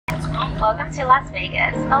Welcome to Las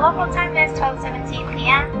Vegas. The local time is 12:17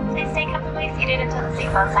 p.m. Please stay comfortably seated until the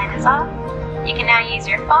seatbelt sign is off. You can now use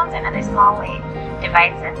your phones and other small weight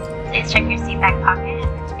devices. Please check your seat back pocket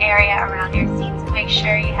and the area around your seats to make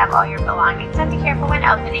sure you have all your belongings, and be careful when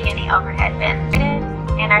opening any overhead bins.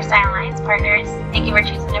 And our Star Alliance partners, thank you for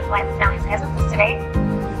choosing to fly the family skies with us today.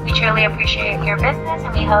 We truly appreciate your business,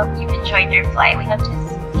 and we hope you've enjoyed your flight. We hope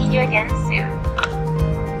to see you again soon.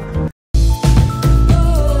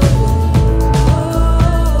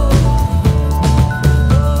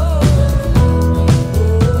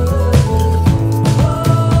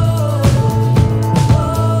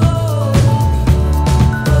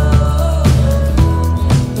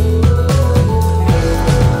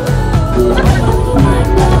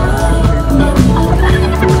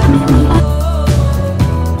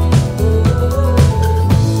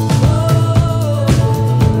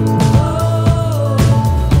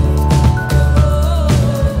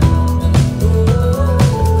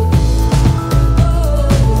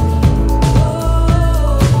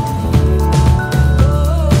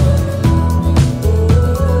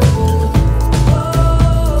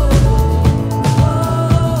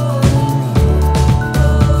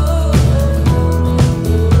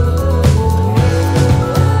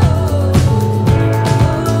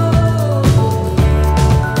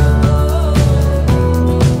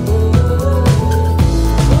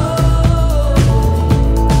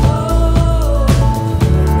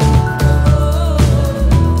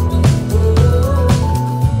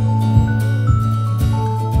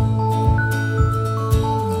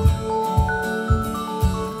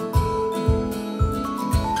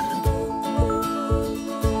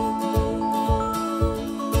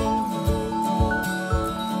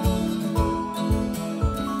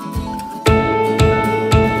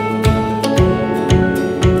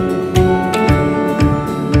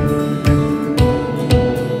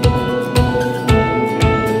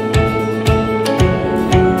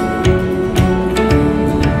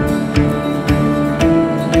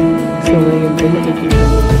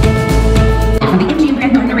 From the MGM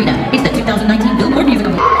Grand Garden Arena, it's the 2019 Billboard Music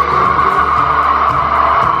Awards.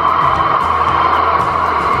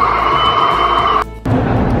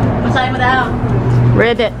 What's that without?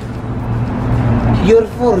 Reddit. Your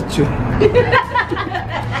fortune.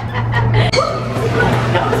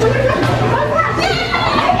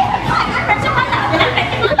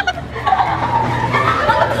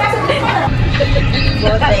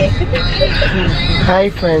 Hi,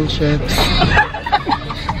 friendships.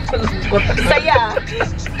 Saya.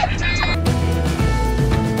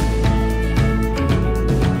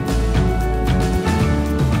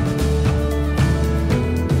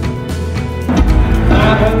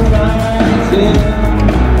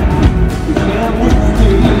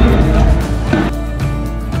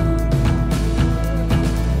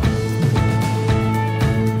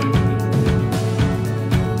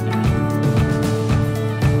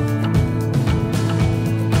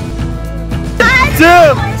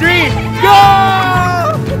 Two, three, go!